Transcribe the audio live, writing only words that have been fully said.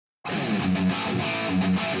Good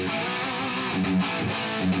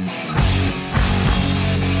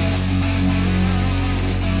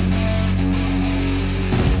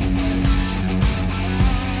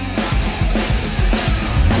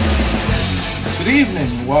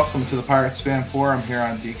evening and welcome to the Pirates Fan Forum here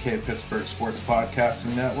on DK Pittsburgh Sports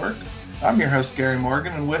Podcasting Network. I'm your host Gary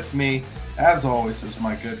Morgan, and with me, as always, is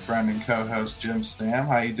my good friend and co-host Jim Stam.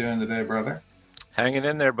 How you doing today, brother? Hanging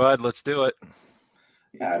in there, bud. Let's do it.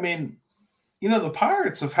 Yeah, I mean, the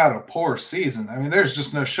Pirates have had a poor season. I mean, there's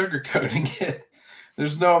just no sugarcoating it.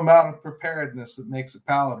 There's no amount of preparedness that makes it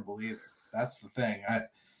palatable either. That's the thing.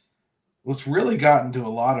 What's really gotten to a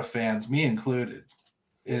lot of fans, me included,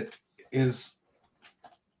 it is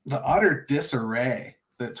the utter disarray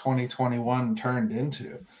that 2021 turned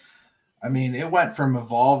into. I mean, it went from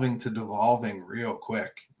evolving to devolving real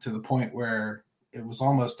quick to the point where it was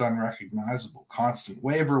almost unrecognizable. Constant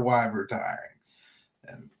waiver wire retiring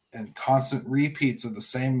and constant repeats of the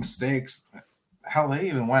same mistakes. Hell, they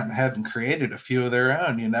even went ahead and created a few of their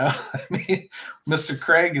own, I mean, Mr.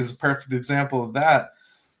 Craig is a perfect example of that.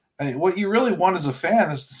 I mean, what you really want as a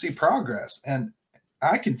fan is to see progress. And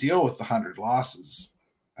I can deal with the 100 losses.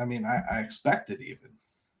 I mean, I expect it even.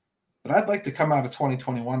 But I'd like to come out of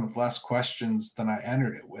 2021 with less questions than I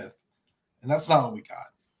entered it with. And that's not what we got.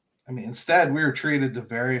 I mean, instead, we were treated to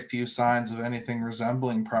very few signs of anything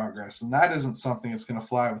resembling progress. And that isn't something that's going to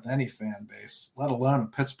fly with any fan base, let alone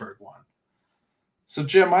a Pittsburgh one. So,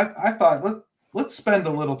 Jim, I thought let's spend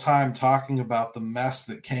a little time talking about the mess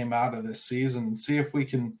that came out of this season and see if we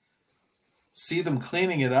can see them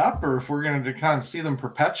cleaning it up or if we're going to kind of see them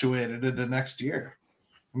perpetuated into next year.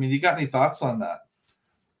 I mean, you got any thoughts on that?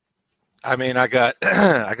 I mean, I got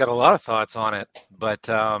I got a lot of thoughts on it, but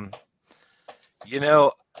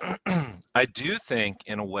I do think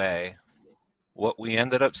in a way what we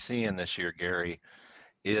ended up seeing this year, Gary,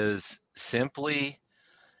 is simply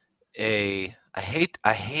I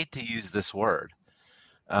hate to use this word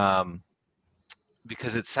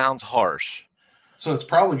because it sounds harsh. So it's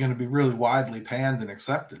probably going to be really widely panned and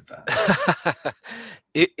accepted then.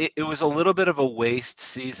 It was a little bit of a waste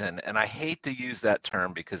season, and I hate to use that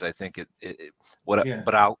term because I think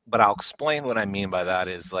but I'll explain what I mean by that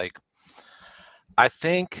is like, I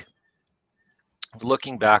think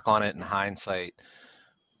looking back on it in hindsight,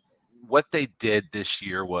 what they did this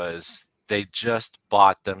year was they just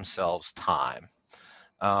bought themselves time.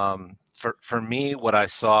 For me, what I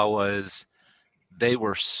saw was they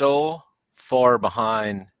were so far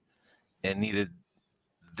behind and needed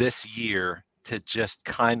this year to just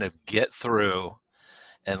kind of get through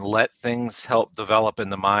and let things help develop in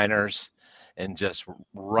the minors and just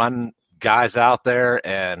run guys out there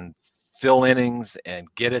and fill innings and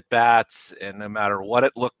get at bats. And no matter what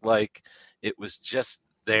it looked like, it was just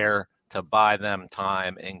there to buy them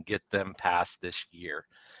time and get them past this year.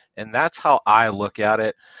 And that's how I look at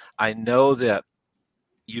it. I know that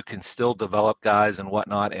you can still develop guys and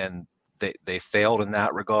whatnot, and they failed in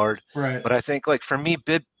that regard. Right. But I think, like, for me,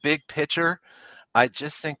 big picture, I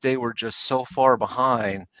just think they were just so far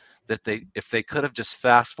behind that if they could have just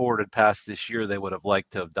fast forwarded past this year, they would have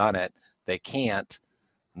liked to have done it. They can't.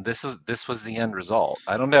 This was the end result.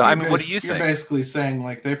 I don't know. What do you think? You're basically saying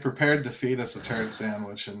like they prepared to feed us a turd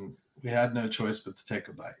sandwich and we had no choice but to take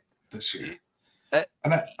a bite this year.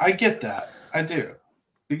 And I get that. I do.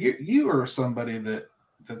 But you are somebody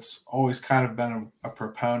that's always kind of been a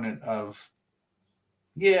proponent of,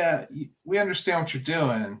 we understand what you're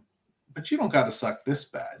doing, but you don't got to suck this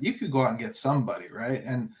bad. You could go out and get somebody, right?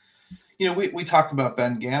 And, we talk about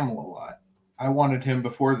Ben Gamble a lot. I wanted him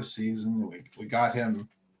before the season. We got him,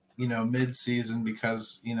 mid-season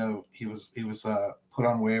because, he was put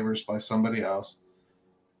on waivers by somebody else.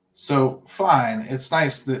 So fine. It's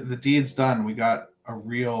nice that the deed's done. We got a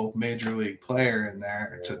real major league player in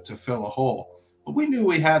there to fill a hole. But we knew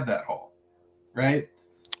we had that hole, right?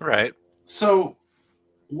 Right. So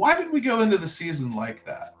why did we go into the season like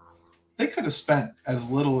that? They could have spent as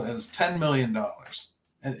little as $10 million,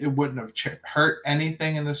 and it wouldn't have hurt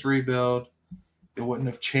anything in this rebuild. It wouldn't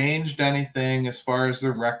have changed anything as far as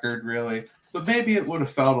their record, really. But maybe it would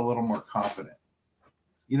have felt a little more confident.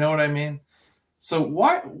 You know what I mean? So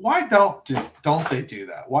why don't they do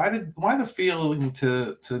that? Why the feeling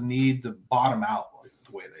to need to bottom out like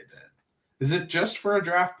the way they did? Is it just for a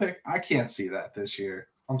draft pick? I can't see that this year.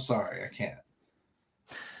 I'm sorry, I can't.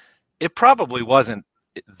 It probably wasn't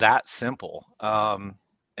that simple.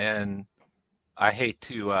 And I hate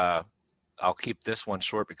to, I'll keep this one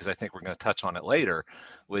short because I think we're going to touch on it later,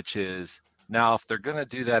 which is now if they're going to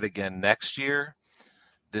do that again next year,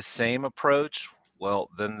 the same approach, well,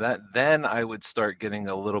 then I would start getting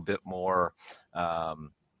a little bit more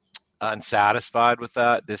unsatisfied with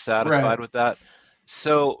that, dissatisfied with that.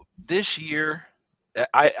 So this year,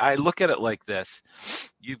 I look at it like this.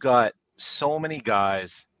 You've got so many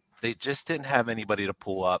guys. They just didn't have anybody to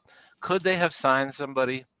pull up. Could they have signed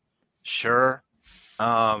somebody? Sure.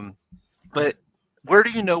 But where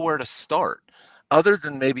do you know where to start? Other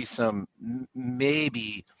than maybe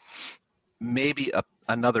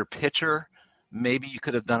another pitcher, maybe you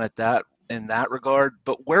could have done it in that regard.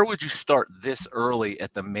 But where would you start this early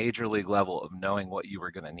at the major league level of knowing what you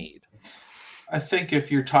were going to need? I think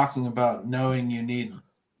if you're talking about knowing you need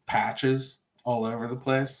patches all over the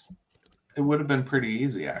place, it would have been pretty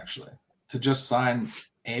easy actually to just sign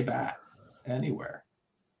a bat anywhere.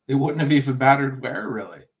 It wouldn't have even mattered where,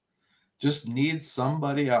 really. Just need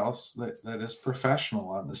somebody else that is professional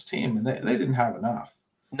on this team, and they didn't have enough.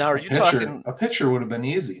 Now, are you talking? A pitcher would have been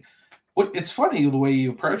easy. It's funny the way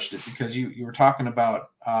you approached it, because you were talking about,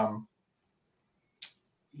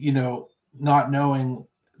 not knowing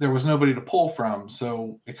there was nobody to pull from,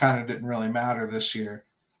 so it kind of didn't really matter this year.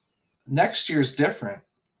 Next year's different.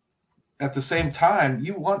 At the same time,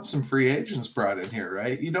 you want some free agents brought in here,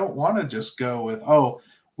 right? You don't want to just go with,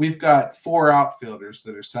 we've got 4 outfielders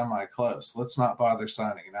that are semi-close. Let's not bother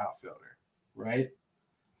signing an outfielder, right?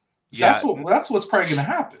 Yeah. That's what's probably going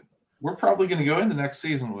to happen. We're probably going to go into next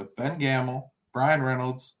season with Ben Gamel, Brian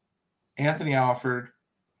Reynolds, Anthony Alford,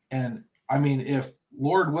 and, I mean, if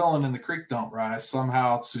Lord willing and the creek don't rise,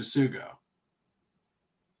 somehow Tsutsugo,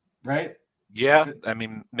 right? Yeah, I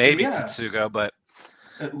mean, maybe Tsutsugo, but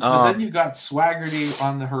then you got Swaggerty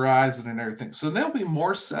on the horizon and everything. So they'll be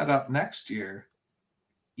more set up next year,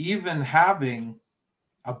 even having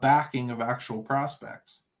a backing of actual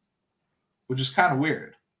prospects, which is kind of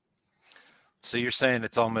weird. So you're saying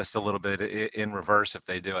it's almost a little bit in reverse if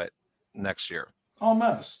they do it next year?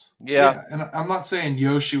 Almost. Yeah. And I'm not saying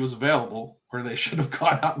Yoshi was available or they should have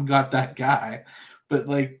gone out and got that guy, but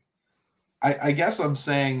I guess I'm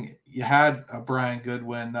saying you had a Brian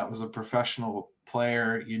Goodwin that was a professional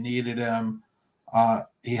player. You needed him.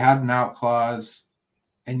 He had an out clause,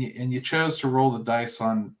 and you chose to roll the dice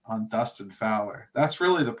on Dustin Fowler. That's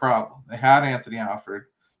really the problem. They had Anthony Alford.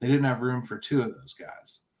 They didn't have room for 2 of those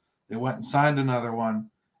guys. They went and signed another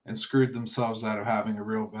one and screwed themselves out of having a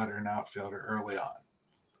real veteran outfielder early on.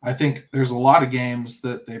 I think there's a lot of games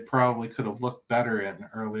that they probably could have looked better in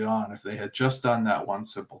early on if they had just done that one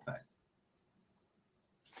simple thing.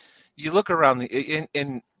 You look around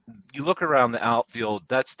you look around the outfield,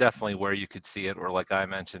 that's definitely where you could see it, or like I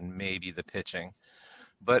mentioned, maybe the pitching.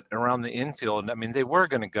 But around the infield, I mean, they were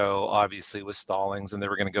going to go, obviously, with Stallings, and they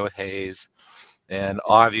were going to go with Hayes. And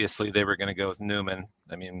obviously, they were going to go with Newman.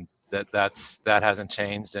 I mean, that hasn't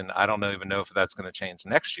changed, and I don't even know if that's going to change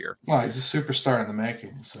next year. Well, he's a superstar in the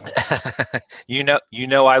making. So you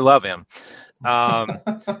know, I love him.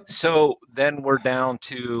 So then we're down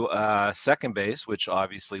to second base, which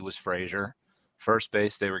obviously was Frazier. First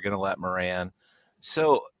base, they were going to let Moran.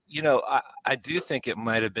 So, I do think it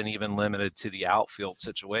might have been even limited to the outfield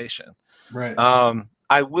situation. Right.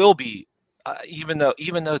 I will be, even though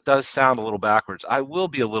it does sound a little backwards, I will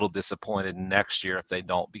be a little disappointed next year if they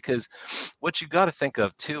don't, because what you got to think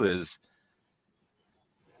of too is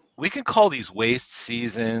we can call these waste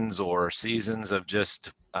seasons or seasons of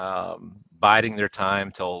just biding their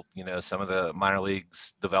time till, some of the minor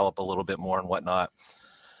leagues develop a little bit more and whatnot.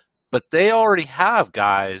 But they already have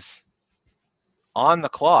guys on the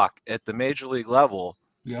clock at the major league level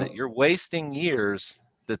that you're wasting years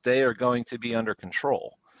that they are going to be under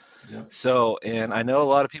control. Yep. So, and I know a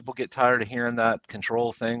lot of people get tired of hearing that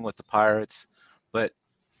control thing with the Pirates, but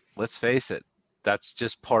let's face it, that's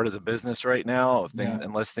just part of the business right now,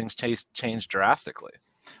 unless things change drastically.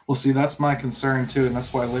 Well, see, that's my concern too, and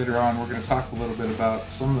that's why later on we're going to talk a little bit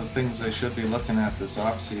about some of the things they should be looking at this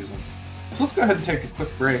offseason. So let's go ahead and take a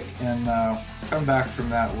quick break, and come back from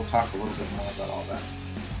that. We'll talk a little bit more about all that.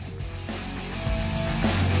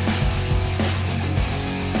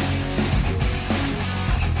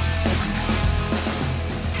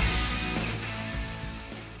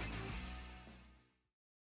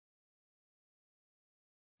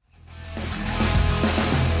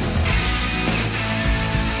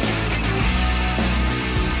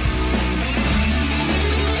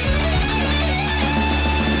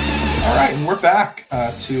 We're back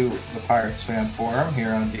to the Pirates Fan Forum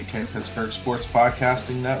here on DK Pittsburgh Sports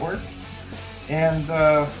Podcasting Network. And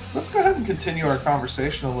let's go ahead and continue our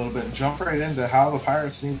conversation a little bit and jump right into how the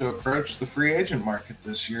Pirates need to approach the free agent market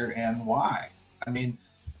this year and why. I mean,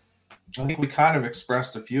 I think we kind of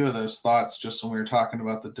expressed a few of those thoughts just when we were talking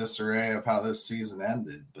about the disarray of how this season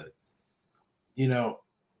ended. But,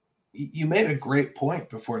 you made a great point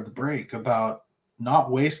before the break about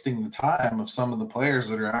not wasting the time of some of the players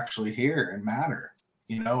that are actually here and matter.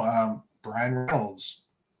 Brian Reynolds,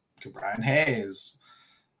 Brian Hayes,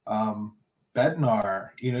 Bednar.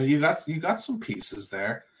 You got some pieces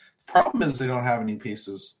there. The problem is they don't have any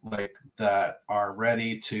pieces like that are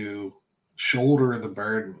ready to shoulder the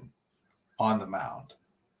burden on the mound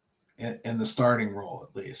in the starting role,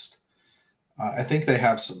 at least. I think they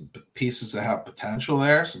have some pieces that have potential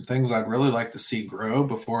there, some things I'd really like to see grow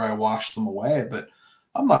before I wash them away, but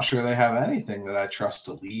I'm not sure they have anything that I trust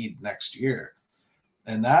to lead next year.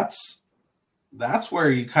 And that's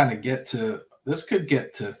where you kind of get to, this could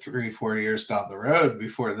get to 3-4 years down the road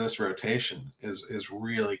before this rotation is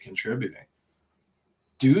really contributing.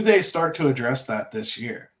 Do they start to address that this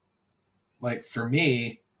year? Like for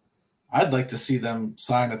me, I'd like to see them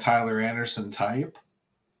sign a Tyler Anderson type,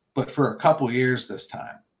 but for a couple years this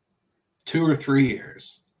time, 2 or 3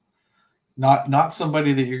 years. Not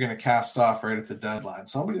somebody that you're going to cast off right at the deadline.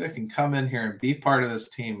 Somebody that can come in here and be part of this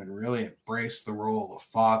team and really embrace the role of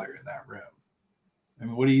father in that room. I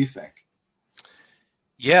mean, what do you think?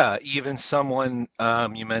 Yeah, even someone,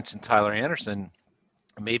 you mentioned Tyler Anderson,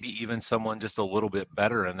 maybe even someone just a little bit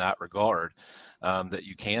better in that regard, that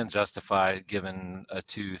you can justify given a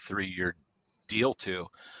 2-3 year deal to.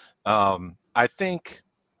 I think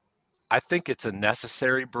it's a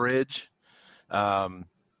necessary bridge.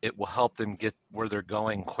 It will help them get where they're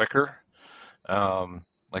going quicker.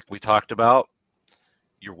 Like we talked about,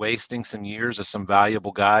 you're wasting some years of some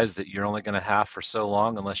valuable guys that you're only going to have for so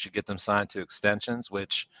long unless you get them signed to extensions,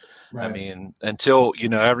 which, right. I mean, until,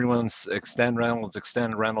 everyone's extend Reynolds.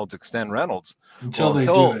 Until they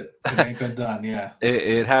do it, it ain't been done, yeah.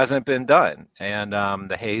 It hasn't been done. And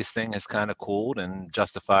the Hayes thing has kind of cooled, and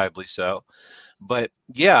justifiably so. But,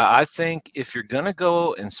 yeah, I think if you're going to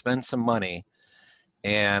go and spend some money,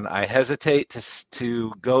 and I hesitate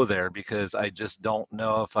to go there because I just don't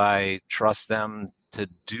know if I trust them to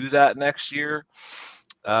do that next year.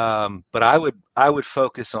 But I would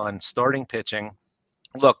focus on starting pitching.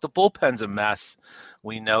 Look, the bullpen's a mess.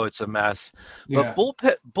 We know it's a mess. But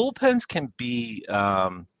bullpens can be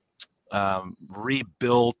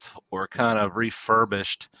rebuilt or kind of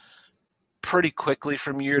refurbished pretty quickly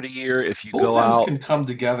from year to year if you go out. Bullpens can come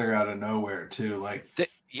together out of nowhere too.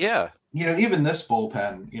 Even this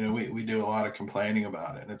bullpen, we do a lot of complaining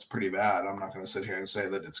about it, and it's pretty bad. I'm not going to sit here and say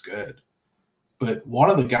that it's good. But one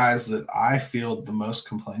of the guys that I field the most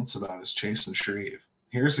complaints about is Chasen Shreve.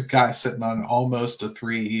 Here's a guy sitting on almost a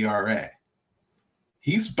 3 ERA.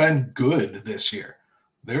 He's been good this year.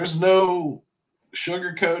 There's no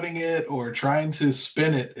sugarcoating it or trying to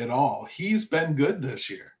spin it at all. He's been good this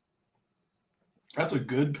year. That's a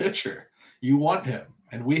good pitcher. You want him,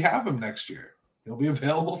 and we have him next year. He'll be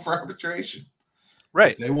available for arbitration.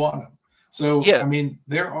 Right. If they want him. So, yeah. I mean,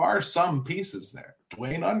 there are some pieces there.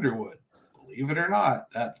 Dwayne Underwood, believe it or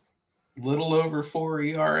not, that little over 4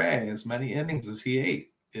 ERA, as many innings as he ate,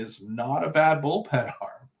 is not a bad bullpen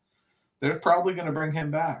arm. They're probably going to bring him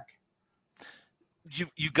back.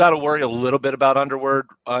 You got to worry a little bit about Underwood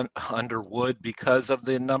because of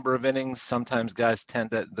the number of innings. Sometimes guys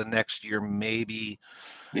tend to the next year maybe.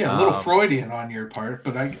 Yeah, a little Freudian on your part,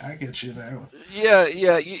 but I get you there. Yeah,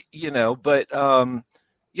 but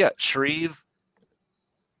Shreve.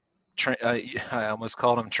 I almost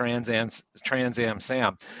called him Trans Am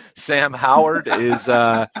Sam. Sam Howard is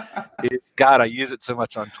God. I use it so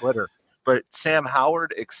much on Twitter, but Sam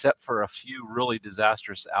Howard, except for a few really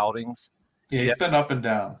disastrous outings. Yeah, he's been up and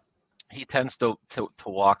down. He tends to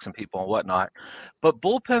walk some people and whatnot. But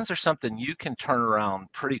bullpens are something you can turn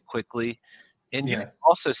around pretty quickly. And you can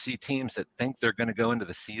also see teams that think they're going to go into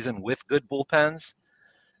the season with good bullpens.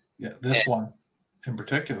 Yeah, this one in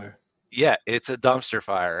particular. Yeah, it's a dumpster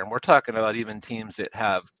fire. And we're talking about even teams that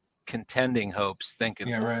have contending hopes thinking,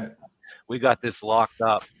 yeah, right. We got this locked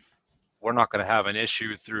up. We're not going to have an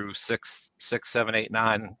issue through 6, 7, 8,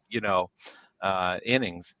 9,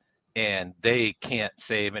 innings. And they can't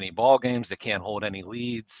save any ball games. They can't hold any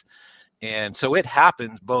leads. And so it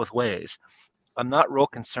happens both ways. I'm not real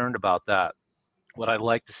concerned about that. Would I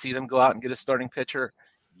like to see them go out and get a starting pitcher?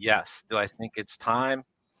 Yes. Do I think it's time?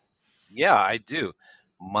 Yeah, I do.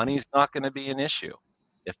 Money's not going to be an issue.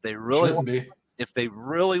 If they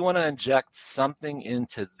really want to inject something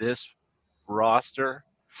into this roster,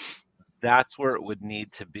 that's where it would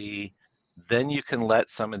need to be. Then you can let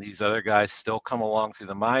some of these other guys still come along through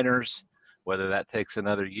the minors, whether that takes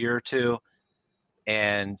another year or two,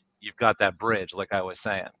 and you've got that bridge, like I was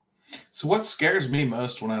saying. So what scares me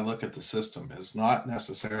most when I look at the system is not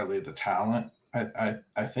necessarily the talent.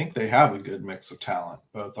 I think they have a good mix of talent,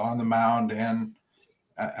 both on the mound and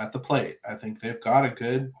at the plate. I think they've got a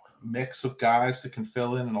good mix of guys that can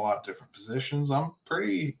fill in a lot of different positions, I'm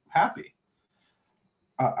pretty happy.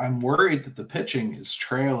 I'm worried that the pitching is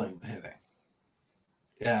trailing the hitting,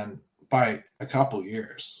 and by a couple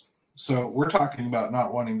years. So we're talking about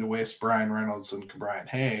not wanting to waste Brian Reynolds and Brian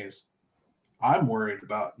Hayes. I'm worried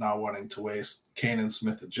about not wanting to waste Kanan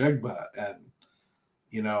Smith-Njigba, and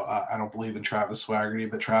I don't believe in Travis Swaggerty,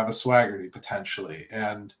 but Travis Swaggerty potentially,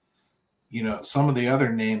 and some of the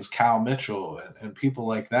other names, Cal Mitchell and people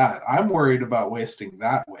like that. I'm worried about wasting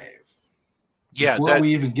that wave. Yeah, before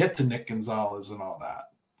we even get to Nick Gonzalez and all that.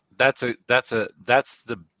 That's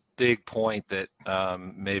the big point that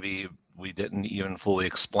maybe we didn't even fully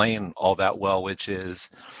explain all that well, which is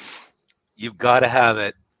you've got to have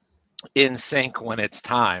it in sync when it's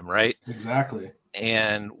time, right? Exactly.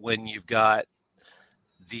 And when you've got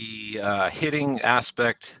the hitting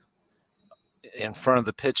aspect in front of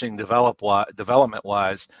the pitching development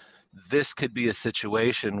wise, this could be a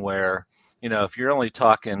situation where, if you're only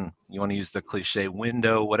talking, you want to use the cliche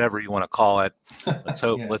window, whatever you want to call it. Let's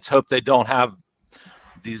hope Yeah. let's hope they don't have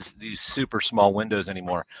these super small windows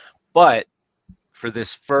anymore. But for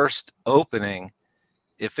this first opening,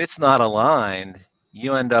 if it's not aligned,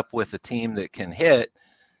 you end up with a team that can hit,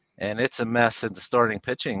 and it's a mess in the starting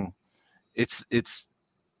pitching. It's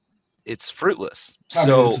fruitless. I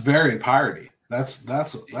mean, it's very Piratey. That's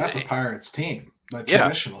a Pirates team, but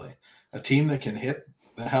traditionally a team that can hit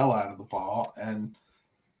the hell out of the ball, and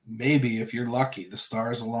maybe if you're lucky, the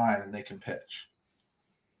stars align and they can pitch.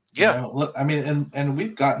 Yeah. Look, I mean, and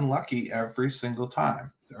we've gotten lucky every single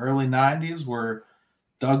time. The early 90s were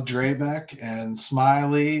Doug Drabeck and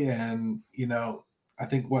Smiley, and I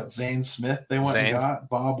think Zane Smith they went and got,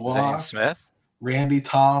 Bob Watt, Zane Smith, Randy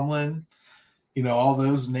Tomlin, all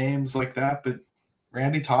those names like that. But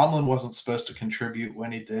Randy Tomlin wasn't supposed to contribute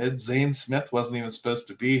when he did. Zane Smith wasn't even supposed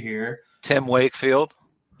to be here. Tim Wakefield.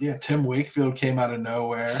 Yeah, Tim Wakefield came out of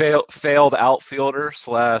nowhere. Failed outfielder /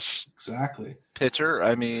 exactly pitcher.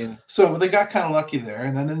 I mean, so they got kind of lucky there.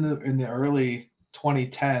 And then in the early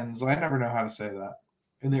 2010s, I never know how to say that.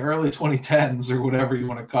 In the early 2010s or whatever you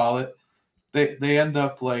want to call it, they end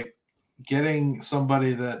up like getting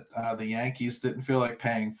somebody that the Yankees didn't feel like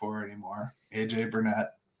paying for anymore. AJ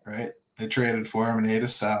Burnett, right? They traded for him and ate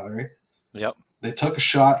his salary. Yep. They took a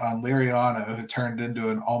shot on Liriano, who turned into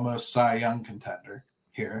an almost Cy Young contender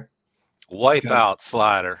here. Wipeout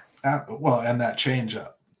slider. And that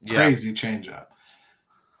changeup. Crazy changeup.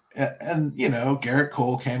 And Garrett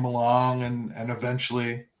Cole came along and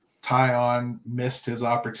eventually Tyon missed his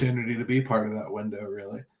opportunity to be part of that window,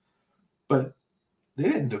 really. But they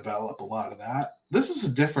didn't develop a lot of that. This is a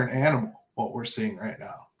different animal, what we're seeing right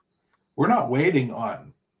now. We're not waiting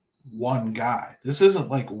on one guy. This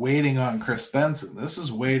isn't like waiting on Chris Benson. This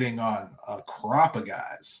is waiting on a crop of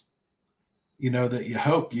guys, that you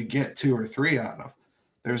hope you get 2 or 3 out of.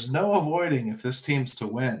 There's no avoiding if this team's to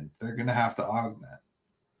win. They're going to have to augment.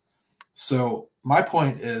 So my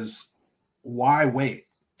point is, why wait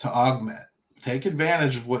to augment? Take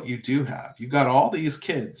advantage of what you do have. You got all these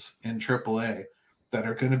kids in AAA that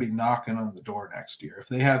are going to be knocking on the door next year if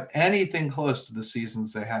they have anything close to the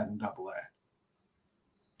seasons they had in AA.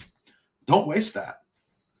 Don't waste that.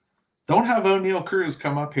 Don't have O'Neal Cruz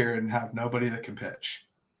come up here and have nobody that can pitch.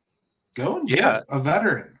 Go and get a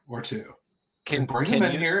veteran or two. Bring them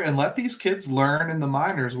in here and let these kids learn in the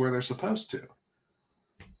minors where they're supposed to.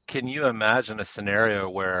 Can you imagine a scenario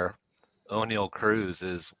where O'Neal Cruz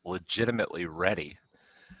is legitimately ready?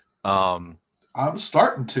 I'm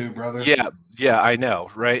starting to, brother. Yeah, I know,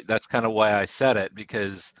 right? That's kind of why I said it,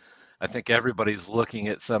 because I think everybody's looking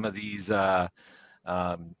at some of these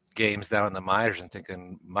games down in the minors and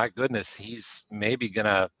thinking, my goodness, he's maybe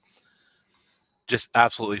gonna just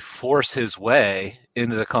absolutely force his way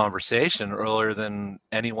into the conversation earlier than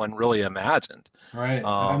anyone really imagined. Right.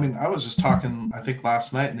 I mean, I was just talking, I think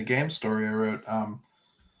last night in the game story I wrote,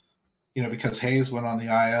 because Hayes went on the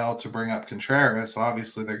IL to bring up Contreras.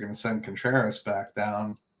 Obviously, they're going to send Contreras back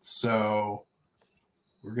down. So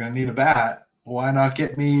we're going to need a bat. Why not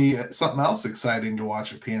get me something else exciting to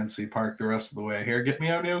watch at PNC Park the rest of the way here? Get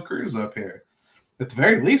me O'Neal Cruz up here. At the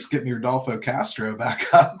very least, get me Rodolfo Castro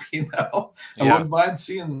back up, I wouldn't mind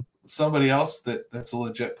seeing somebody else that's a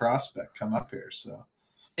legit prospect come up here. So,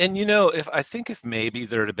 and if maybe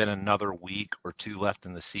there had been another week or 2 left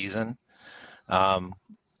in the season,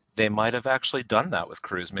 they might have actually done that with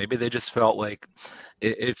Cruz. Maybe they just felt like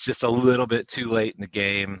it's just a little bit too late in the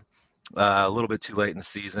game, a little bit too late in the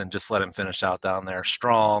season. Just let him finish out down there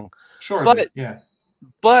strong. Sure,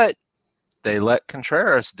 but they let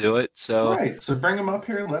Contreras do it. So right, so bring him up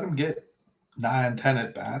here, let him get 9, 10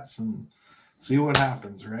 at bats, and see what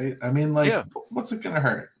happens. Right? I mean, what's it going to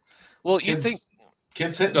hurt? Well, you think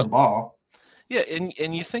kids hitting the ball. Yeah,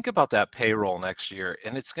 and you think about that payroll next year,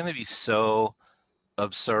 and it's going to be so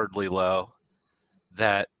absurdly low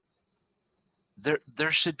that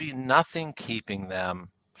there should be nothing keeping them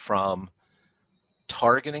from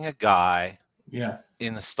targeting a guy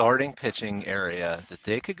in the starting pitching area that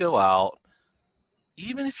they could go out,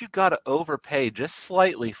 even if you got to overpay just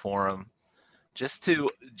slightly for him, just to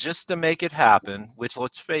make it happen, which,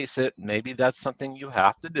 let's face it, maybe that's something you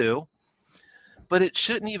have to do, but it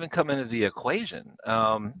shouldn't even come into the equation.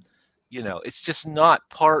 It's just not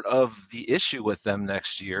part of the issue with them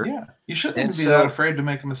next year. Yeah, you shouldn't even be that afraid to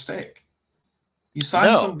make a mistake. You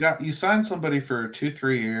sign you sign somebody for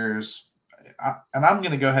 2-3 years, and I'm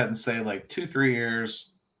going to go ahead and say like 2-3 years,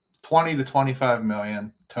 20 to 25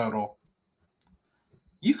 million total.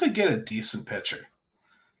 You could get a decent pitcher.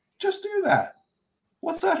 Just do that.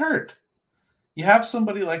 What's that hurt? You have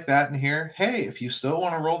somebody like that in here. Hey, if you still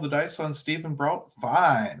want to roll the dice on Stephen Brault,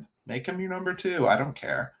 fine. Make him your number 2. I don't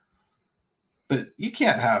care. But you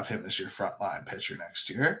can't have him as your frontline pitcher next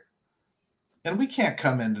year. And we can't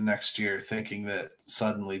come into next year thinking that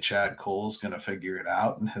suddenly Chad Cole's going to figure it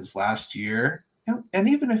out in his last year. And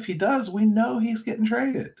even if he does, we know he's getting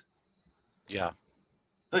traded. Yeah.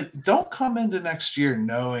 Like, don't come into next year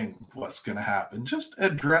knowing what's going to happen. Just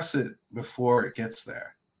address it before it gets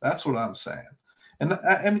there. That's what I'm saying. And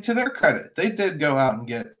I mean, to their credit, they did go out and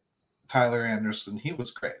get Tyler Anderson. He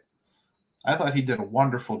was great. I thought he did a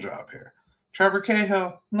wonderful job here. Trevor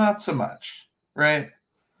Cahill, not so much, right?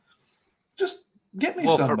 Just get me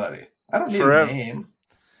somebody. I don't need a name.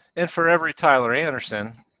 And for every Tyler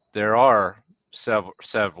Anderson, there are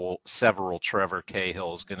several Trevor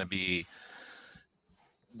Cahills going to be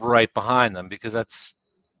right behind them, because that's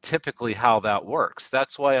typically how that works.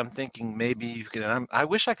 That's why I'm thinking maybe you can. I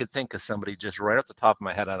wish I could think of somebody just right off the top of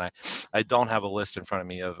my head, and I don't have a list in front of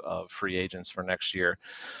me of free agents for next year,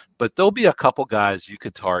 but there'll be a couple guys you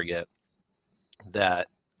could target that,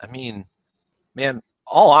 I mean, man,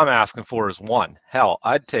 all I'm asking for is one. Hell,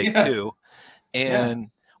 I'd take 2. And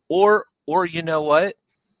or you know what?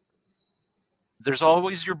 There's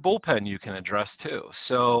always your bullpen you can address too.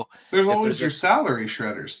 So there's always your salary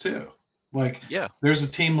shredders too. Like, there's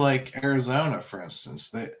a team like Arizona, for instance,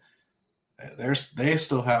 they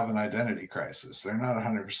still have an identity crisis. They're not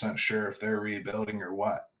 100% sure if they're rebuilding or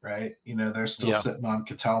what, right? They're still sitting on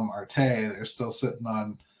Ketel Marte. They're still sitting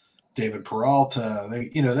on David Peralta.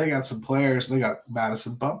 They got some players. They got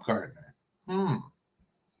Madison Bumgarner. I'm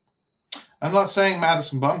not saying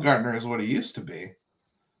Madison Bumgarner is what he used to be,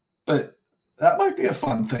 but that might be a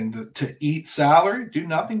fun thing to eat salary, do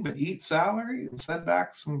nothing but eat salary and send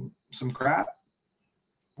back some crap.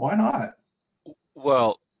 Why not?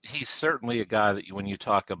 Well, he's certainly a guy that when you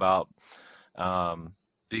talk about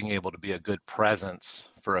being able to be a good presence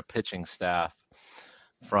for a pitching staff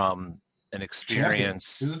from an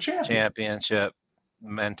experience, championship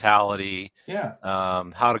mentality,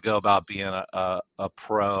 how to go about being a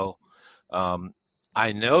pro.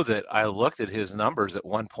 I know that I looked at his numbers at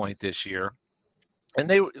one point this year, and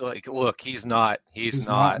they were like, look, he's not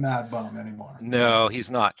Mad Bum anymore. No, he's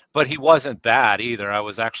not. But he wasn't bad either. I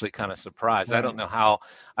was actually kind of surprised. Right. I don't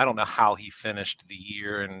know how he finished the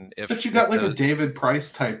year, and but you got a David Price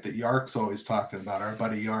type that Yark's always talking about. Our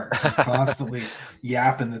buddy Yark is constantly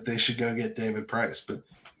yapping that they should go get David Price. But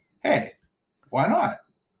hey, why not?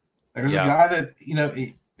 There's a guy that,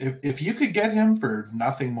 if you could get him for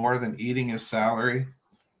nothing more than eating his salary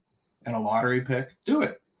and a lottery pick, do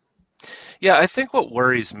it. Yeah, I think what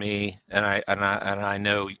worries me, and I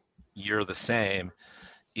know you're the same,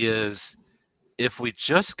 is if we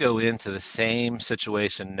just go into the same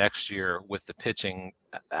situation next year with the pitching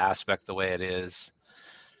aspect the way it is,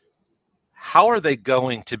 how are they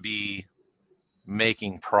going to be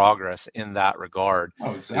making progress in that regard?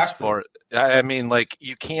 Oh, exactly.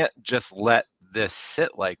 You can't just let this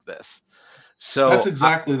sit like this. So that's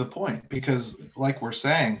exactly the point, because like we're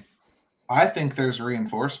saying, I think there's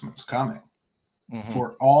reinforcements coming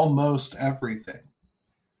for almost everything,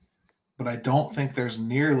 but I don't think there's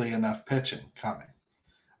nearly enough pitching coming.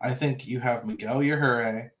 I think you have Miguel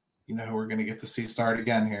Yajure, who we're going to get to see start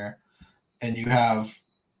again here, and you have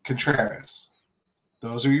Contreras.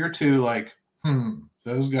 Those are your two,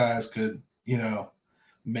 those guys could,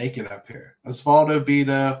 make it up here. Osvaldo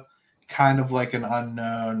Bido, kind of like an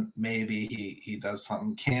unknown. Maybe he does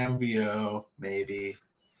something. Cambio, maybe.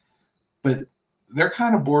 But they're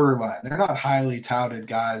kind of borderline. They're not highly touted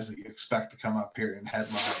guys that you expect to come up here and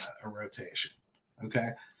headline a rotation. Okay?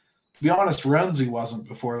 To be honest, Ronzi wasn't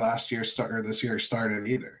before this year started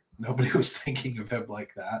either. Nobody was thinking of him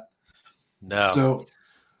like that. No. So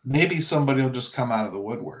maybe somebody will just come out of the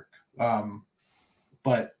woodwork.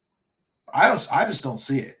 But I just don't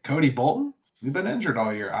see it. Cody Bolton, we've been injured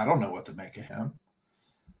all year. I don't know what to make of him.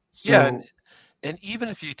 So, yeah, and even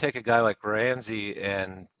if you take a guy like Ramsey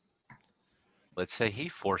and let's say he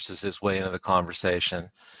forces his way into the conversation,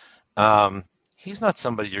 he's not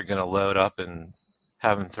somebody you're going to load up and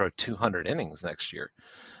have him throw 200 innings next year.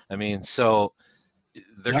 I mean, so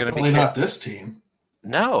they're going to be not this team.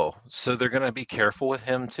 No, so they're going to be careful with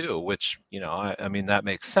him too, which, I mean, that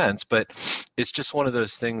makes sense, but it's just one of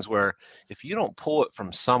those things where if you don't pull it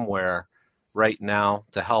from somewhere right now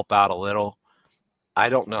to help out a little, I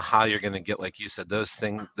don't know how you're going to get, like you said, those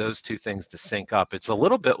two things to sync up. It's a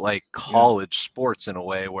little bit like college sports in a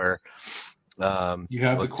way where you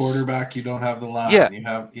have the quarterback, you don't have the line.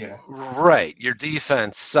 Yeah, right. Your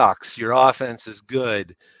defense sucks. Your offense is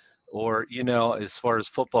good. Or, as far as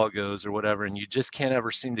football goes or whatever, and you just can't ever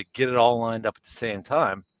seem to get it all lined up at the same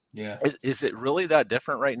time. Yeah. Is it really that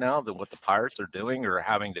different right now than what the Pirates are doing or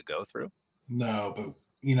having to go through? No, but,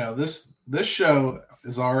 this show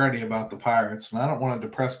is already about the Pirates, and I don't want to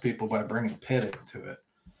depress people by bringing Pitt into it.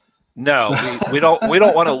 No, so. we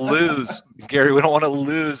don't want to lose, Gary. We don't want to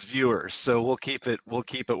lose viewers, so we'll keep it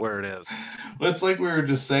where it is. Well, it's like we were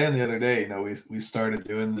just saying the other day. We started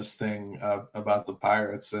doing this thing about the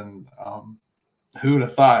Pirates, and who'd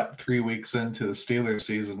have thought 3 weeks into the Steelers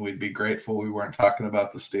season we'd be grateful we weren't talking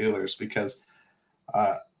about the Steelers, because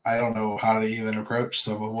I don't know how to even approach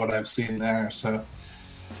some of what I've seen there. So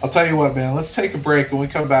I'll tell you what, man, let's take a break. When we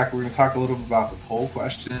come back, we're going to talk a little bit about the poll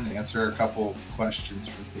question and answer a couple questions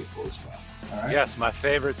from people as well. All right? Yes, my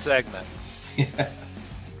favorite segment. Yeah.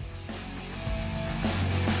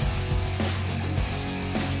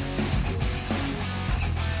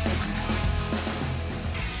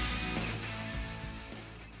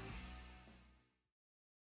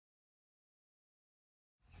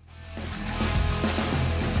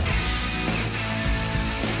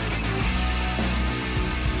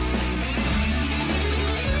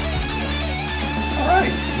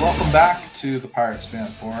 Welcome back to the Pirates Fan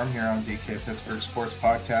Forum here on DK Pittsburgh Sports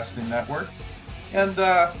Podcasting Network. And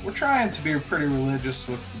we're trying to be pretty religious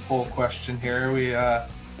with the poll question here. We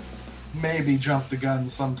maybe jump the gun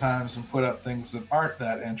sometimes and put up things that aren't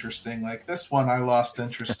that interesting. Like this one I lost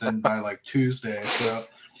interest in by like Tuesday. So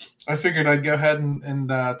I figured I'd go ahead and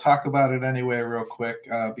talk about it anyway real quick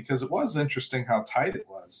because it was interesting how tight it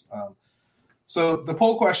was. So the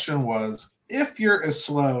poll question was, if you're as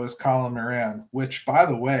slow as Colin Moran, which, by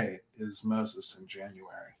the way, is Moses in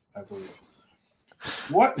January, I believe,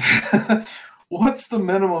 what's the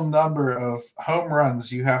minimum number of home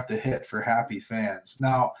runs you have to hit for happy fans?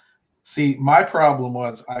 Now, see, my problem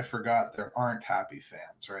was I forgot there aren't happy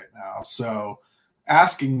fans right now. So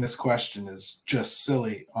asking this question is just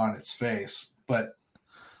silly on its face. But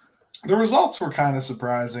the results were kind of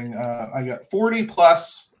surprising. I got 40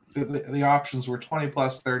 plus. The options were 20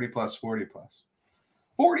 plus, 30 plus, 40 plus.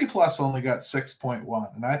 40 plus only got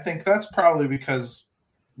 6.1. And I think that's probably because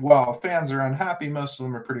while fans are unhappy, most of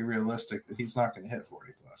them are pretty realistic that he's not going to hit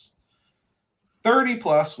 40 plus. 30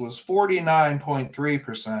 plus was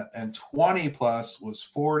 49.3%, and 20 plus was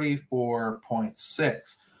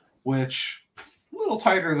 44.6%, which a little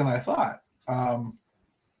tighter than I thought.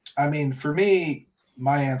 I mean, for me,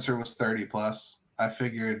 my answer was 30 plus. I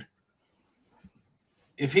figured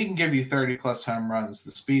if he can give you 30 plus home runs,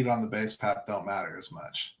 the speed on the base path don't matter as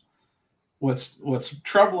much. What's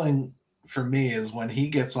troubling for me is when he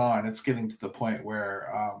gets on, it's getting to the point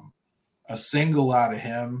where a single out of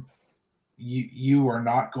him, you are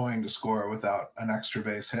not going to score without an extra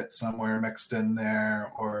base hit somewhere mixed in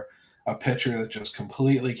there, or a pitcher that just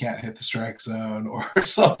completely can't hit the strike zone or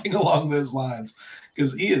something along those lines,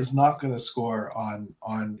 because he is not going to score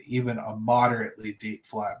on even a moderately deep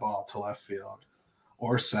fly ball to left field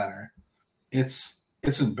or center. It's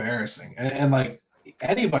embarrassing. And like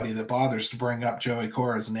anybody that bothers to bring up Joey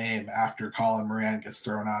Cora's name after Colin Moran gets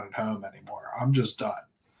thrown out at home anymore, I'm just done.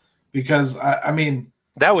 Because I mean,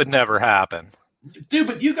 that would never happen. Dude,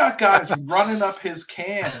 but you got guys running up his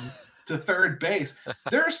can to third base.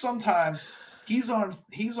 There are sometimes he's on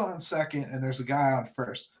second and there's a guy on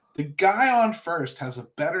first. The guy on first has a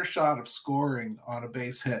better shot of scoring on a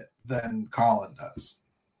base hit than Colin does.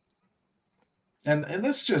 And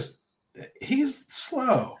it's just, he's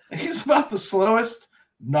slow. He's about the slowest,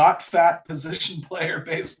 not fat position player,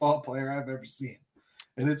 baseball player I've ever seen.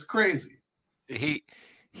 And it's crazy. He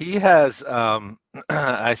has,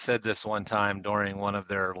 I said this one time during one of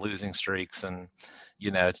their losing streaks, and,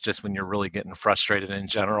 it's just when you're really getting frustrated in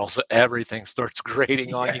general. So everything starts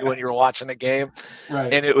grating on you when you're watching a game.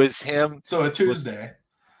 Right. And it was him. So a Tuesday.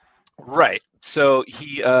 Right. So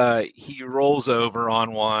he rolls over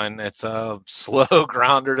on one. It's a slow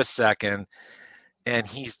grounder to second, and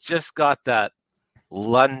he's just got that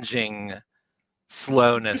lunging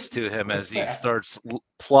slowness to him So as he bad. starts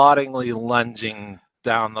ploddingly lunging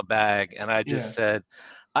down the bag. And I just said,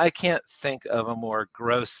 I can't think of a more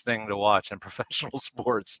gross thing to watch in professional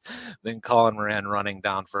sports than Colin Moran running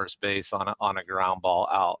down first base on a ground ball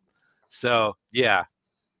out. So yeah.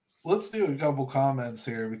 Let's do a couple comments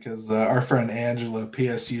here because our friend Angela,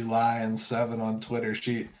 PSU Lion 7 on Twitter,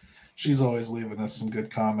 she's always leaving us some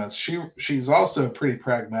good comments. She's also pretty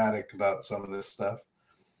pragmatic about some of this stuff.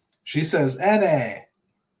 She says NA,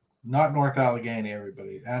 not North Allegheny,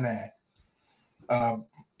 everybody. NA.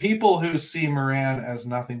 People who see Moran as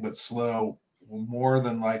nothing but slow will more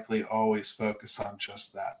than likely always focus on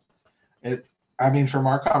just that. I mean, from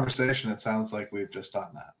our conversation, it sounds like we've just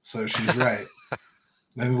done that. So she's right.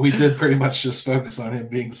 I mean, we did pretty much just focus on him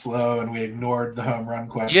being slow, and we ignored the home run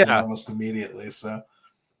question almost immediately. So,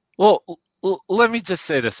 well, let me just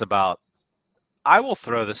say this about. I will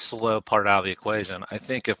throw the slow part out of the equation. I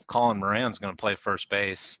think if Colin Moran's going to play first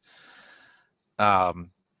base, and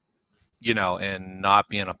not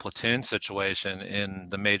be in a platoon situation in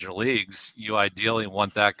the major leagues, you ideally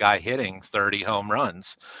want that guy hitting 30 home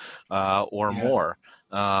runs or more.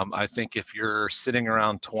 I think if you're sitting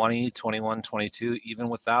around 20, 21, 22, even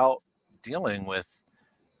without dealing with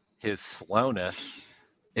his slowness,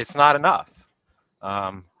 it's not enough.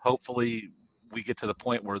 Hopefully we get to the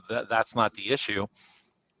point where that's not the issue,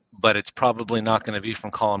 but it's probably not going to be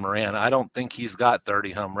from Colin Moran. I don't think he's got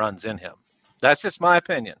 30 home runs in him. That's just my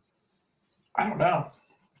opinion. I don't know.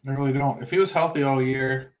 I really don't. If he was healthy all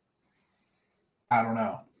year, I don't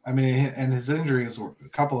know. I mean, and his injuries, a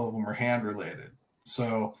couple of them were hand related.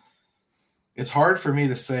 So it's hard for me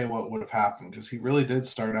to say what would have happened because he really did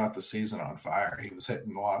start out the season on fire. He was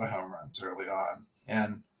hitting a lot of home runs early on,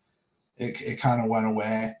 and it kind of went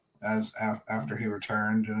away after he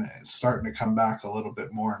returned, and it's starting to come back a little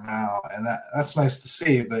bit more now, and that's nice to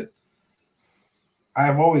see. But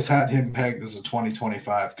I've always had him pegged as a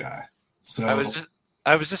 2025 guy. So I was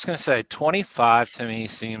just going to say 25 to me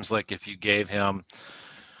seems like if you gave him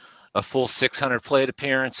a full 600 plate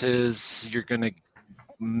appearances, you're going to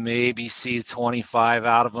maybe see 25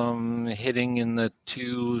 out of him hitting in the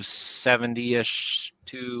 270-ish,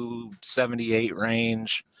 278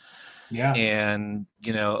 range. Yeah. And,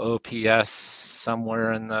 OPS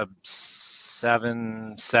somewhere in the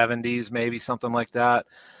 770s, maybe something like that.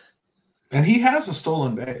 And he has a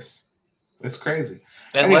stolen base. It's crazy.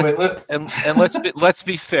 And let's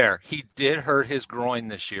be fair. He did hurt his groin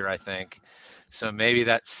this year, I think. So maybe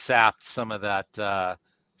that sapped some of that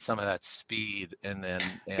speed,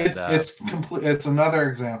 it's another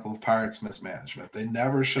example of Pirates mismanagement. They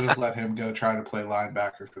never should have let him go try to play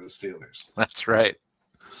linebacker for the Steelers. That's right.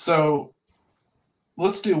 So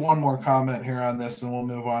let's do one more comment here on this, and we'll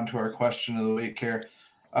move on to our question of the week here.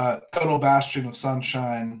 Total Bastion of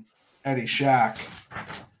Sunshine, Eddie Shack,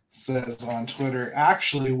 says on Twitter,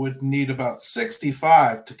 actually would need about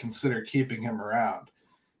 65 to consider keeping him around.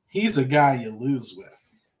 He's a guy you lose with.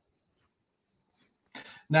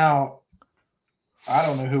 Now, I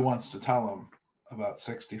don't know who wants to tell him about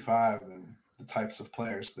 65 and the types of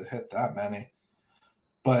players that hit that many,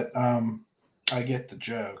 but I get the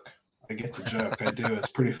joke. I do. It's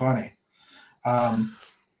pretty funny. Obviously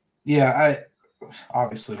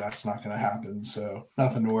that's not going to happen, so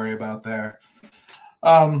nothing to worry about there.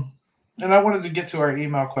 And I wanted to get to our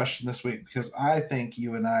email question this week because I think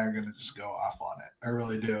you and I are going to just go off on it. I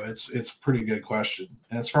really do. It's a pretty good question,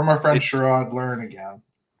 and it's from our friend Sherrod Learn again.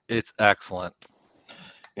 It's excellent.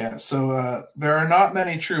 Yeah. So there are not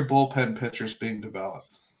many true bullpen pitchers being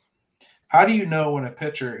developed. How do you know when a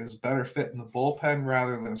pitcher is better fit in the bullpen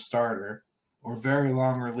rather than a starter, or very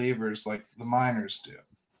long relievers like the minors do?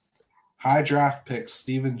 High draft picks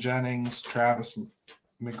Stephen Jennings, Travis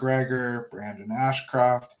McGregor, Brandon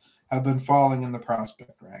Ashcroft have been falling in the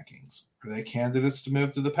prospect rankings. Are they candidates to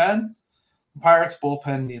move to the pen? The Pirates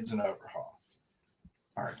bullpen needs an overhaul.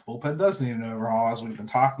 Pirates bullpen does need an overhaul, as we've been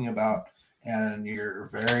talking about, and you're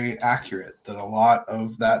very accurate that a lot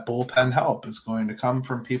of that bullpen help is going to come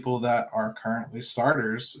from people that are currently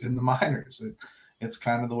starters in the minors. It's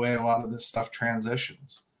kind of the way a lot of this stuff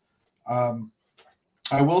transitions.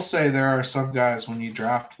 I will say there are some guys when you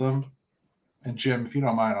draft them, and Jim, if you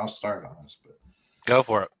don't mind, I'll start on this. But go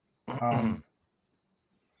for it.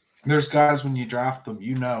 There's guys when you draft them,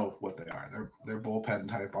 you know what they are. They're bullpen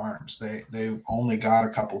type arms. They only got a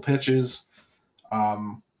couple pitches.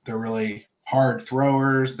 They're really hard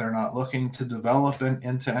throwers. They're not looking to develop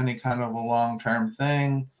into any kind of a long-term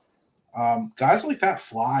thing. Guys like that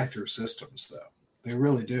fly through systems, though. They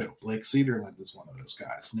really do. Blake Cederland is one of those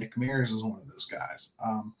guys. Nick Mears is one of those guys.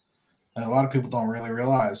 And a lot of people don't really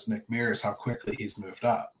realize Nick Mears, how quickly he's moved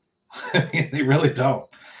up. They really don't.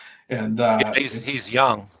 And he's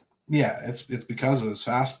young. Yeah, it's because of his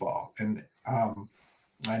fastball. And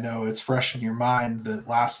I know it's fresh in your mind that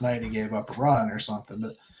last night he gave up a run or something,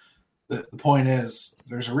 but the point is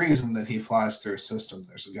there's a reason that he flies through a system.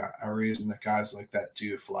 There's a reason that guys like that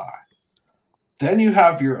do fly. Then you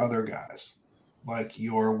have your other guys, like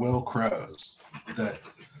your Will Crows, that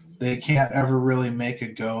they can't ever really make a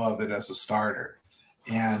go of it as a starter.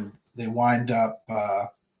 And they wind up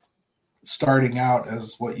starting out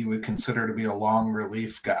as what you would consider to be a long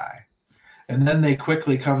relief guy. And then they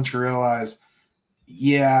quickly come to realize,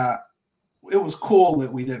 yeah, it was cool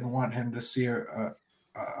that we didn't want him to see a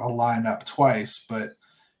lineup twice, but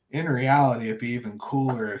in reality, it'd be even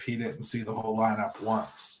cooler if he didn't see the whole lineup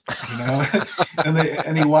once, you know,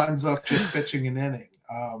 and he winds up just pitching an inning,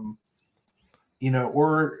 you know,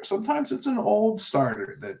 or sometimes it's an old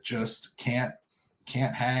starter that just can't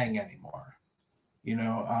hang anymore, you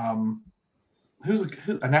know. Who's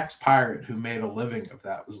an ex-Pirate who made a living of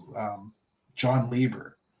that was John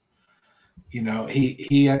Lieber. You know,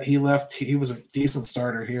 he left. He was a decent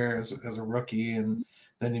starter here as a rookie, and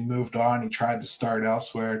then he moved on. He tried to start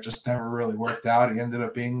elsewhere. It just never really worked out. He ended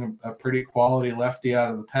up being a pretty quality lefty out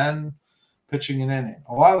of the pen, pitching an inning.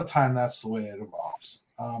 A lot of the time, that's the way it evolves.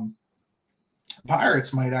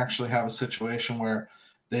 Pirates might actually have a situation where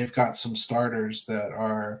they've got some starters that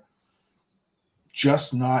are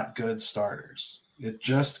just not good starters. It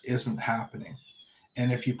just isn't happening.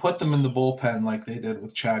 And if you put them in the bullpen like they did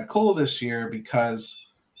with Chad Kuhl this year, because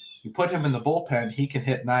you put him in the bullpen, he can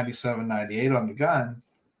hit 97, 98 on the gun.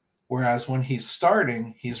 Whereas when he's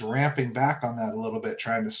starting, he's ramping back on that a little bit,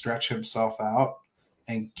 trying to stretch himself out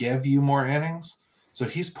and give you more innings. So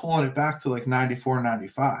he's pulling it back to like 94,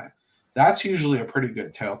 95. That's usually a pretty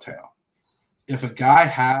good telltale. If a guy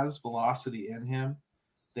has velocity in him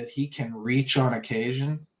that he can reach on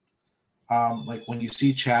occasion, like when you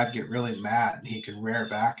see Chad get really mad and he can rear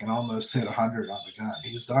back and almost hit 100 on the gun.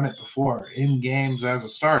 He's done it before in games as a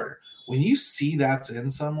starter. When you see that's in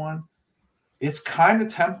someone, it's kind of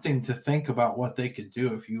tempting to think about what they could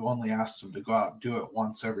do if you only asked them to go out and do it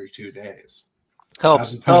once every 2 days.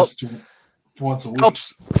 Helps to once a week.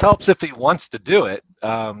 Helps if he wants to do it.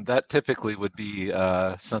 That typically would be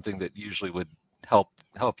something that usually would help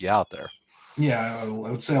you out there. Yeah, I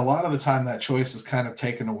would say a lot of the time that choice is kind of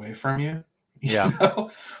taken away from you. Yeah.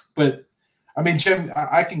 Know? But, I mean, Jim,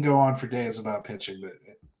 I can go on for days about pitching, but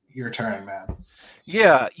your turn, man.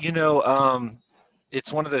 Yeah, you know,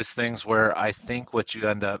 it's one of those things where I think what you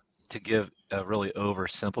end up to give a really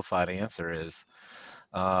oversimplified answer is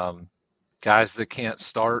guys that can't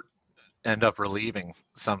start end up relieving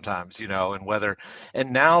sometimes, you know,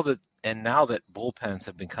 and now that bullpens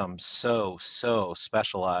have become so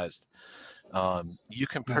specialized, you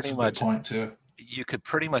can pretty you could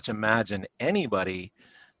pretty much imagine anybody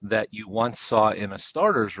that you once saw in a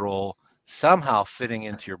starter's role somehow fitting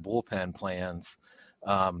into your bullpen plans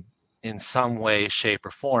in some way, shape,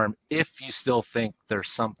 or form, if you still think there's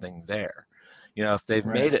something there. You know, if they've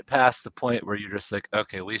made it past the point where you're just like,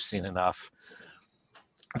 okay, we've seen enough.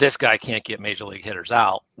 This guy can't get major league hitters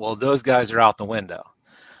out. Well, those guys are out the window.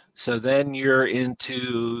 So then you're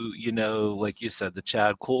into, you know, like you said, the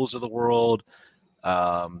Chad Kuhls of the world.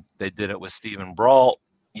 They did it with Stephen Brault,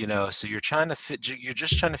 you know, so you're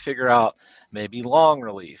just trying to figure out maybe long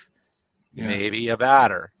relief, maybe a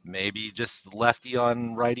batter, maybe just lefty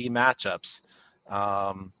on righty matchups.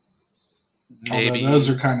 Maybe although those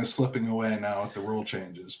are kind of slipping away now with the rule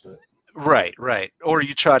changes, but right. Or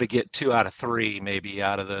you try to get 2 out of 3 maybe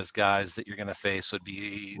out of those guys that you're going to face would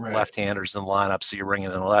be left-handers in the lineup, so you're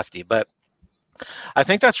bringing in a lefty. But I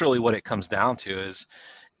think that's really what it comes down to is,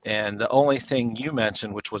 and the only thing you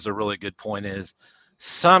mentioned, which was a really good point, is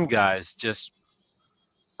some guys just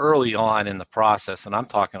early on in the process, and I'm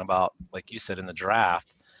talking about, like you said, in the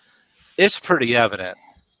draft, it's pretty evident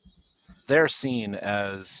they're seen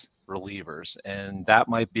as relievers. And that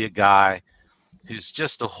might be a guy who's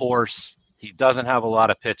just a horse. He doesn't have a lot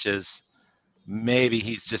of pitches. Maybe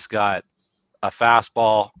he's just got a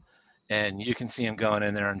fastball, and you can see him going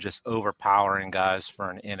in there and just overpowering guys for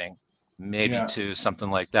an inning, maybe 2, something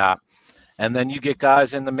like that. And then you get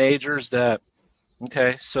guys in the majors that,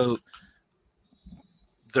 okay, so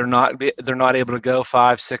they're not able to go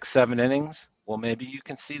 5, 6, 7 innings. Well, maybe you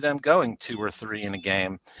can see them going 2 or 3 in a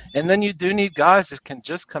game. And then you do need guys that can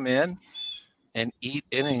just come in and eat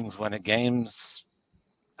innings when a game's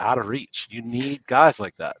out of reach. You need guys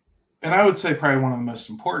like that. And I would say probably one of the most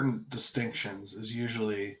important distinctions is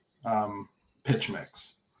usually pitch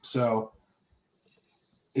mix. So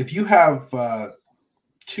if you have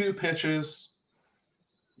 2 pitches,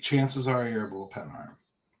 chances are you're a bullpen arm,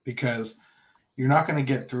 because you're not going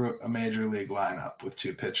to get through a major league lineup with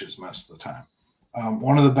 2 pitches most of the time.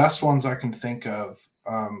 One of the best ones I can think of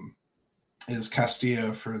is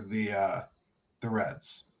Castillo for the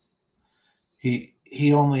Reds.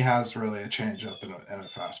 He only has really a changeup and a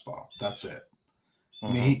fastball. That's it.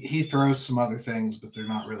 I mean, he throws some other things, but they're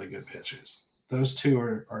not really good pitches. Those 2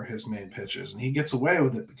 are his main pitches, and he gets away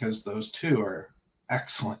with it because those 2 are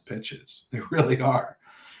excellent pitches. They really are.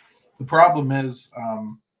 The problem is,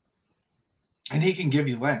 and he can give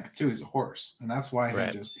you length too. He's a horse, and that's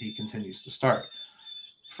why he continues to start.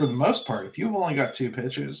 For the most part, if you've only got 2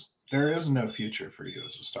 pitches, there is no future for you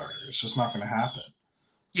as a starter. It's just not going to happen.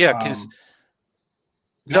 Yeah, because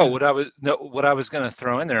what I was going to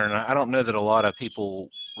throw in there, and I don't know that a lot of people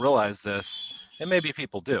realize this, and maybe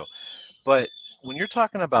people do, but when you're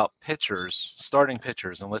talking about pitchers, starting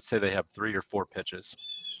pitchers, and let's say they have 3 or 4 pitches,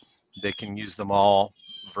 they can use them all,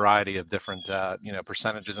 variety of different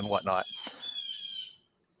percentages and whatnot.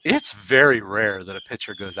 It's very rare that a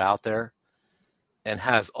pitcher goes out there and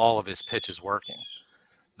has all of his pitches working.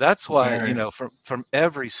 That's why, from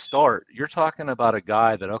every start, you're talking about a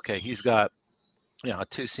guy that, okay, he's got, a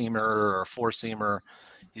 2-seamer or a 4-seamer.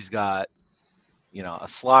 He's got, a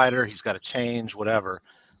slider. He's got a change, whatever.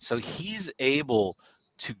 So he's able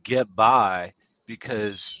to get by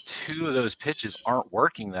because 2 of those pitches aren't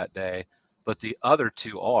working that day, but the other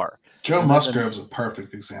 2 are. Joe Musgrove's a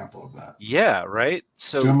perfect example of that. Yeah, right?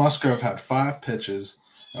 So Joe Musgrove had 5 pitches.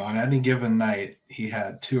 On any given night, he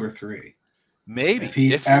had 2 or 3. Maybe. If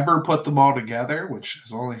he ever put them all together, which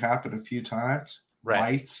has only happened a few times,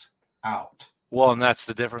 lights out. Well, and that's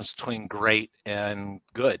the difference between great and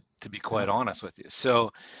good, to be quite honest with you.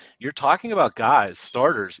 So you're talking about guys,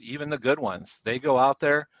 starters, even the good ones. They go out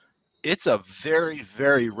there. It's a very,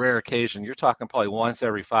 very rare occasion. You're talking probably once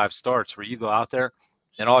every 5 starts where you go out there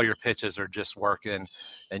and all your pitches are just working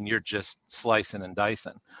and you're just slicing and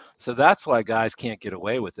dicing. So that's why guys can't get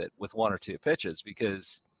away with it with 1 or 2 pitches,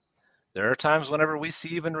 because there are times whenever we see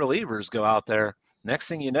even relievers go out there, next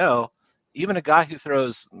thing you know, even a guy who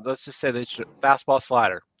throws, let's just say they should fastball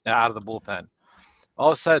slider out of the bullpen, all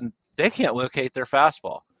of a sudden they can't locate their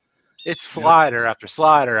fastball. It's slider after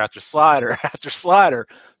slider after slider after slider,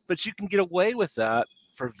 but you can get away with that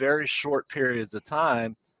for very short periods of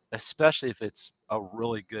time, especially if it's a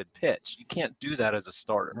really good pitch. You can't do that as a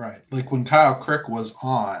starter. Right. Like when Kyle Crick was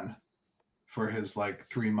on for his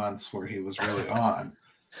 3 months where he was really on,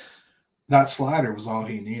 that slider was all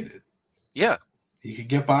he needed. Yeah. He could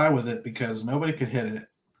get by with it because nobody could hit it.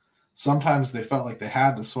 Sometimes they felt like they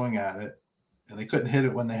had to swing at it, and they couldn't hit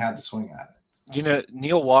it when they had to swing at it.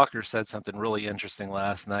 Neil Walker said something really interesting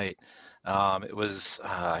last night. It was,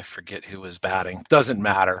 I forget who was batting. Doesn't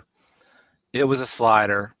matter. It was a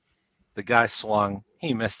slider. The guy swung.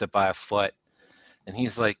 He missed it by a foot. And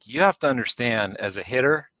he's like, you have to understand, as a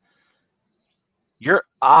hitter, your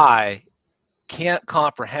eye can't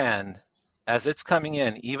comprehend as it's coming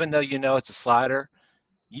in, even though you know it's a slider,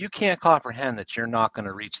 you can't comprehend that you're not going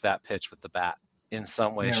to reach that pitch with the bat in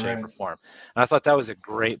some way, shape, or form. And I thought that was a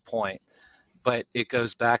great point. But it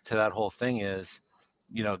goes back to that whole thing is,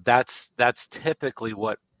 that's typically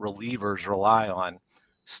what relievers rely on.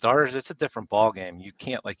 Starters, it's a different ball game. You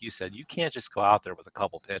can't, like you said, you can't just go out there with a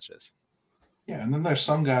couple pitches. Yeah, and then there's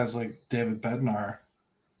some guys like David Bednar.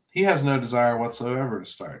 He has no desire whatsoever to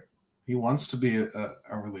start. He wants to be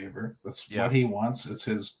a reliever. That's what he wants. It's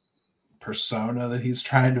his persona that he's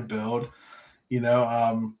trying to build.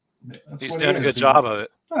 That's he's doing a good job of it.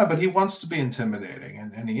 Yeah, but he wants to be intimidating,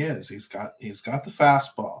 and he is. He's got the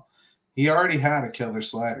fastball. He already had a killer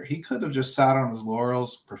slider. He could have just sat on his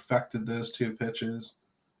laurels, perfected those 2 pitches,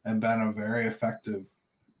 and been a very effective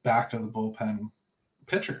back of the bullpen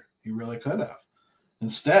pitcher. He really could have.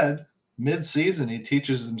 Instead, mid-season, he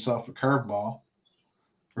teaches himself a curveball,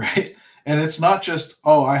 right? And it's not just,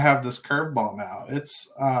 I have this curveball now.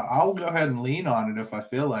 It's I'll go ahead and lean on it if I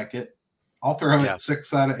feel like it. I'll throw it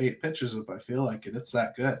 6 out of 8 pitches if I feel like it. It's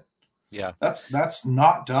that good. Yeah. That's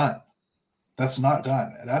not done. That's not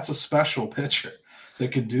done. That's a special pitcher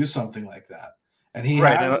that can do something like that. And he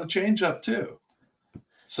has a changeup too.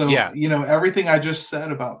 So, everything I just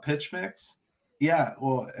said about pitch mix,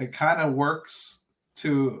 it kind of works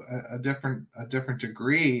to a different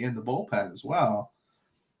degree in the bullpen as well.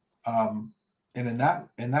 And in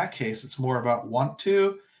that case, it's more about want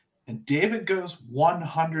to. And David goes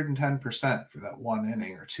 110% for that 1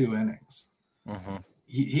 inning or 2 innings. Mm-hmm.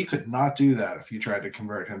 he could not do that if you tried to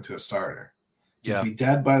convert him to a starter. He'd Yeah. be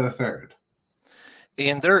dead by the third.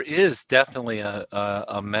 And there is definitely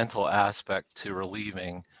a mental aspect to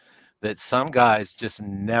relieving that some guys just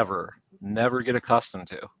never get accustomed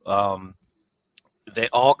to. They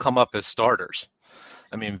all come up as starters.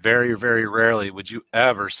 I mean, very, very rarely would you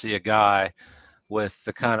ever see a guy with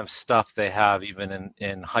the kind of stuff they have even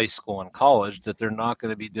in high school and college that they're not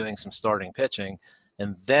going to be doing some starting pitching,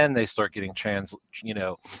 and then they start getting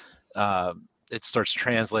it starts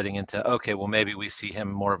translating into, okay, well, maybe we see him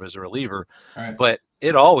more of as a reliever, right. But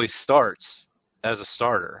it always starts as a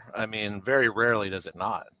starter. I mean, very rarely does it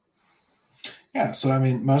not. Yeah, so I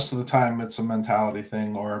mean, most of the time it's a mentality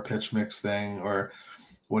thing or a pitch mix thing or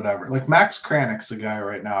whatever. Like Max Kranick's a guy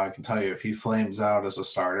right now, I can tell you if he flames out as a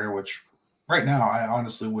starter, which right now I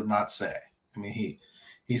honestly would not say. I mean,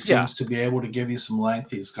 he seems to be able to give you some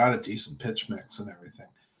length. He's got a decent pitch mix and everything.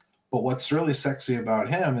 But what's really sexy about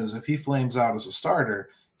him is if he flames out as a starter,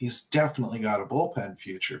 he's definitely got a bullpen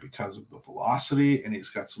future because of the velocity, and he's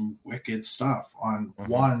got some wicked stuff on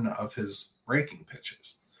one of his breaking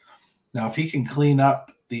pitches. Now, if he can clean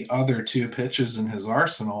up the other two pitches in his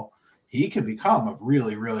arsenal, he could become a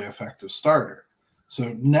really, really effective starter.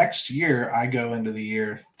 So next year, I go into the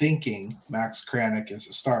year thinking Max Kranick is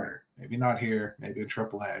a starter. Maybe not here, maybe in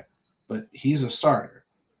AAA, but he's a starter.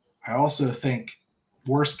 I also think,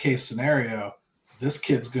 worst case scenario, this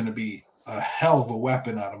kid's going to be a hell of a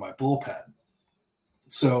weapon out of my bullpen.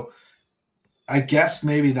 So I guess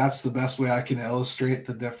maybe that's the best way I can illustrate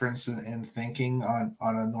the difference in thinking on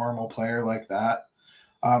a normal player like that.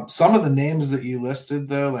 Some of the names that you listed,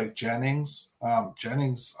 though, like Jennings,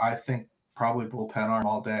 I think probably bullpen arm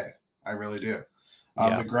all day. I really do.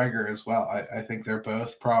 McGregor as well. I think they're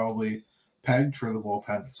both probably pegged for the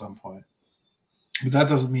bullpen at some point. But that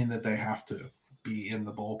doesn't mean that they have to be in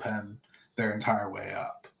the bullpen their entire way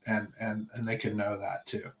up. And they can know that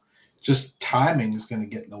too. Just timing is going to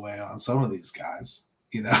get in the way on some of these guys,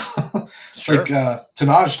 you know. Sure. Like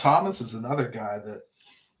Tanaj Thomas is another guy that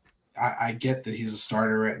I get that he's a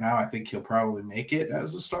starter right now. I think he'll probably make it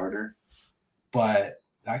as a starter, but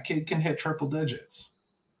that kid can hit triple digits.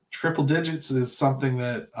 Triple digits is something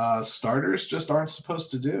that starters just aren't supposed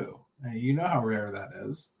to do. And you know how rare that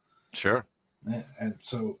is. Sure. And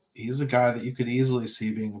so he's a guy that you could easily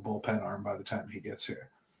see being a bullpen arm by the time he gets here.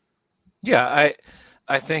 Yeah,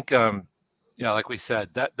 I think, like we said,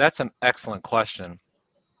 that's an excellent question.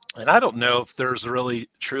 And I don't know if there's really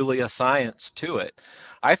truly a science to it.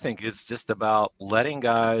 I think it's just about letting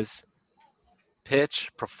guys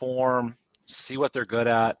pitch, perform, see what they're good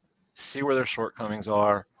at, see where their shortcomings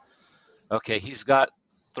are. Okay, he's got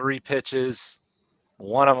 3 pitches.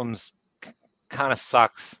 One of them's kind of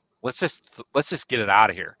sucks. Let's just get it out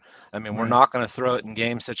of here. I mean, we're not going to throw it in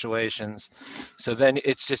game situations. So then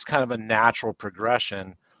it's just kind of a natural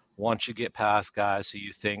progression once you get past guys who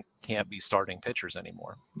you think can't be starting pitchers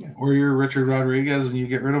anymore. Yeah, or you're Richard Rodriguez and you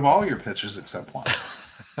get rid of all your pitches except one.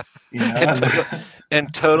 You know,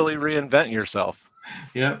 and totally reinvent yourself.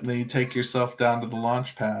 Yep. Then you take yourself down to the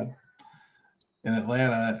launch pad in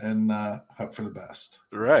Atlanta and hope for the best.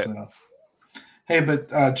 Right. So, hey,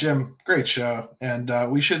 but Jim, great show. And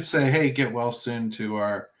we should say, hey, get well soon to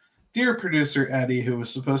our dear producer, Eddie, who was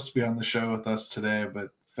supposed to be on the show with us today,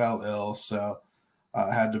 but fell ill. So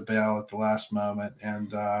had to bail at the last moment.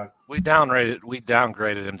 And we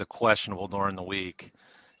downgraded him to questionable during the week.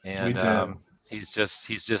 And he's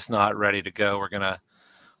just not ready to go.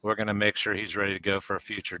 We're gonna make sure he's ready to go for a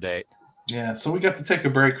future date. Yeah, so we got to take a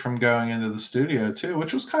break from going into the studio too,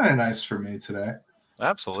 which was kind of nice for me today.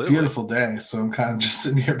 Absolutely. It's a beautiful day, so I'm kind of just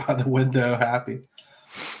sitting here by the window happy.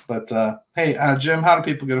 But hey, Jim, how do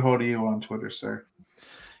people get a hold of you on Twitter, sir?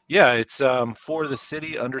 Yeah, it's for the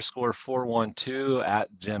city _412 at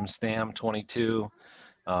JimStam22.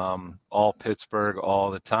 All Pittsburgh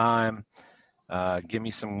all the time. Give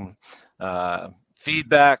me some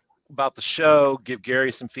feedback about the show. Give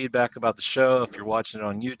Gary some feedback about the show. If you're watching it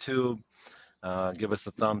on YouTube, give us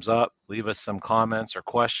a thumbs up. Leave us some comments or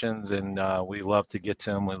questions, and we love to get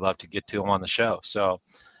to them. We love to get to them on the show. So,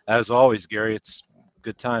 as always, Gary, it's a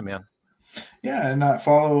good time, man. Yeah, and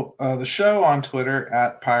follow the show on Twitter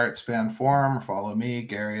at Pirates Fan Forum, or follow me,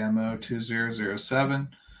 Gary MO2007.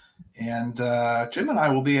 And Jim and I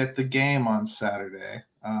will be at the game on Saturday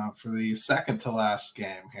for the second to last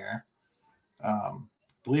game here. I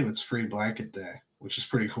believe it's free blanket day, which is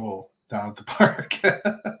pretty cool down at the park.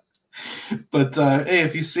 But hey,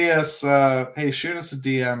 if you see us, hey, shoot us a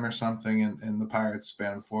DM or something in the Pirates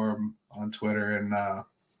Fan Forum on Twitter and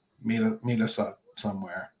meet us up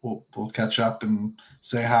somewhere. We'll catch up and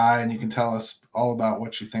say hi, and you can tell us all about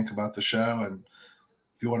what you think about the show and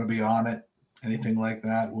if you want to be on it, anything like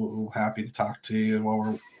that, we're happy to talk to you while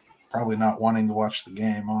we're probably not wanting to watch the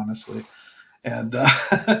game, honestly. And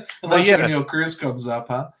unless Oneil Cruz comes up,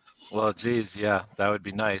 huh? Well, geez, yeah, that would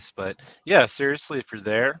be nice. But yeah, seriously, if you're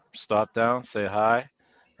there, stop down, say hi,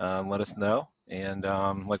 let us know. And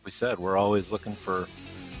like we said, we're always looking for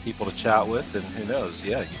people to chat with. And who knows?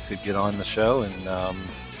 Yeah, you could get on the show and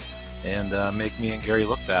make me and Gary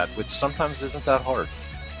look bad, which sometimes isn't that hard.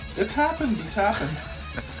 It's happened.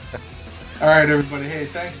 All right, everybody. Hey,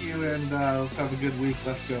 thank you, and let's have a good week.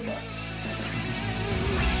 Let's go, Bucks.